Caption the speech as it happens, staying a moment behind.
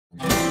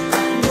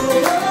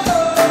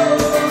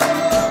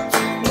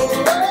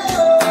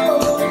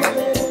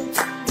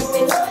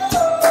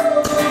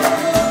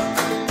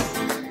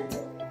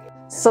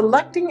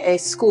Selecting a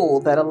school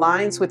that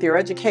aligns with your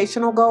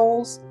educational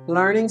goals,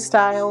 learning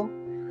style,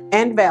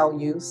 and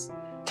values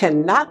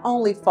can not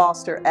only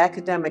foster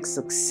academic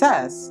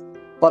success,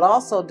 but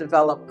also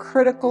develop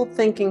critical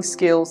thinking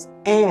skills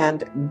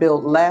and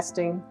build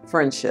lasting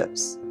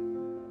friendships.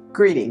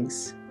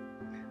 Greetings.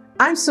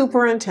 I'm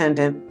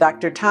Superintendent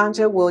Dr.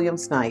 Tanja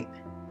Williams-Knight,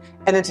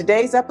 and in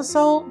today's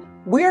episode,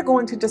 we are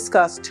going to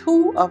discuss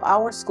two of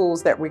our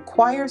schools that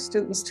require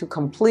students to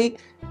complete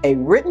a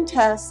written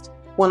test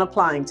when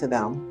applying to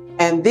them.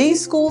 And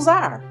these schools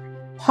are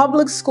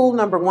Public School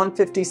number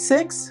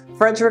 156,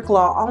 Frederick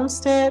Law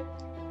Olmsted,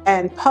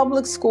 and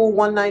Public School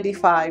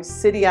 195,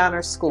 City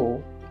Honors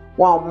School.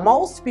 While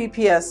most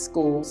BPS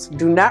schools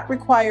do not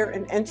require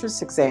an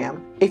entrance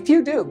exam, a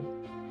few do.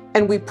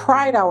 And we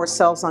pride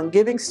ourselves on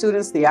giving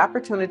students the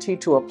opportunity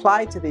to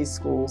apply to these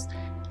schools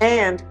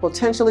and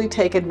potentially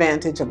take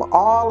advantage of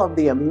all of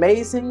the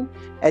amazing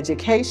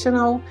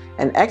educational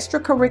and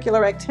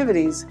extracurricular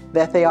activities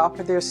that they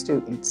offer their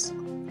students.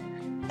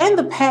 In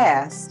the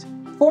past,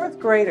 fourth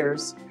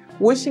graders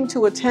wishing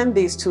to attend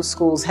these two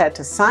schools had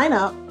to sign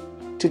up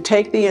to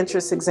take the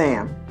entrance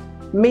exam,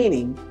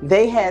 meaning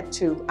they had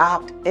to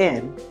opt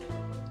in.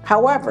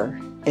 However,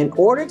 in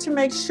order to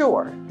make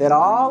sure that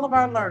all of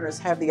our learners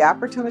have the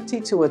opportunity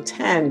to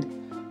attend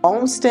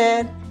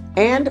Olmsted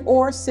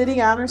and/or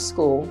City Honors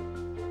School,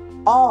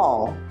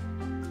 all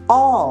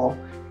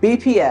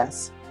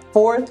BPS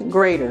fourth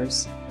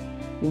graders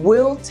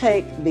will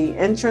take the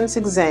entrance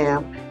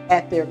exam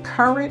at their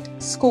current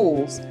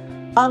schools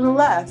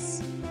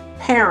unless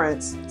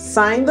parents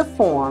sign the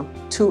form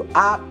to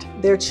opt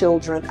their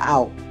children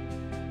out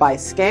by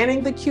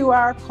scanning the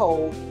QR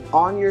code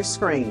on your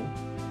screen.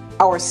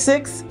 Our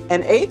 6th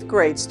and 8th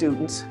grade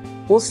students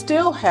will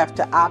still have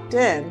to opt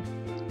in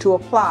to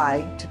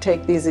apply to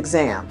take these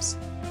exams,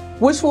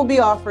 which will be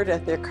offered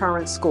at their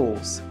current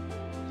schools.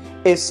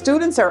 If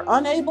students are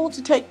unable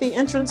to take the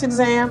entrance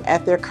exam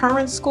at their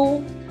current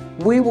school,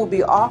 we will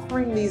be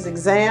offering these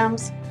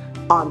exams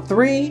on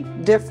 3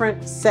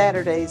 different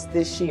Saturdays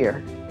this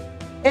year.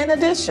 In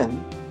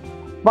addition,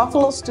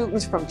 Buffalo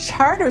students from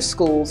charter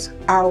schools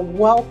are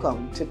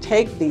welcome to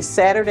take these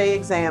Saturday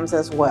exams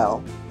as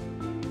well.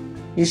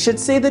 You should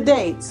see the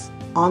dates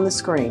on the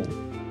screen.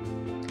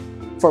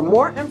 For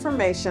more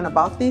information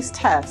about these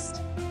tests,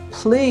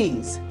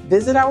 please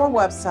visit our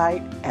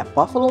website at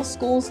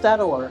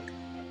buffaloschools.org.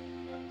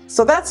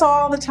 So that's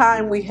all the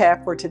time we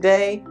have for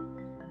today.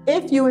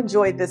 If you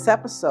enjoyed this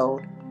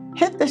episode,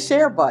 hit the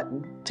share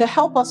button to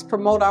help us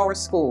promote our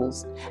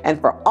schools. And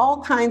for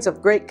all kinds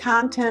of great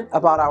content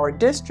about our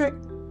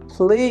district,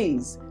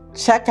 please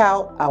check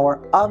out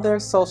our other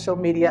social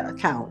media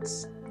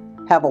accounts.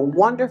 Have a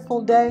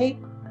wonderful day.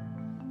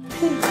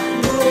 Peace.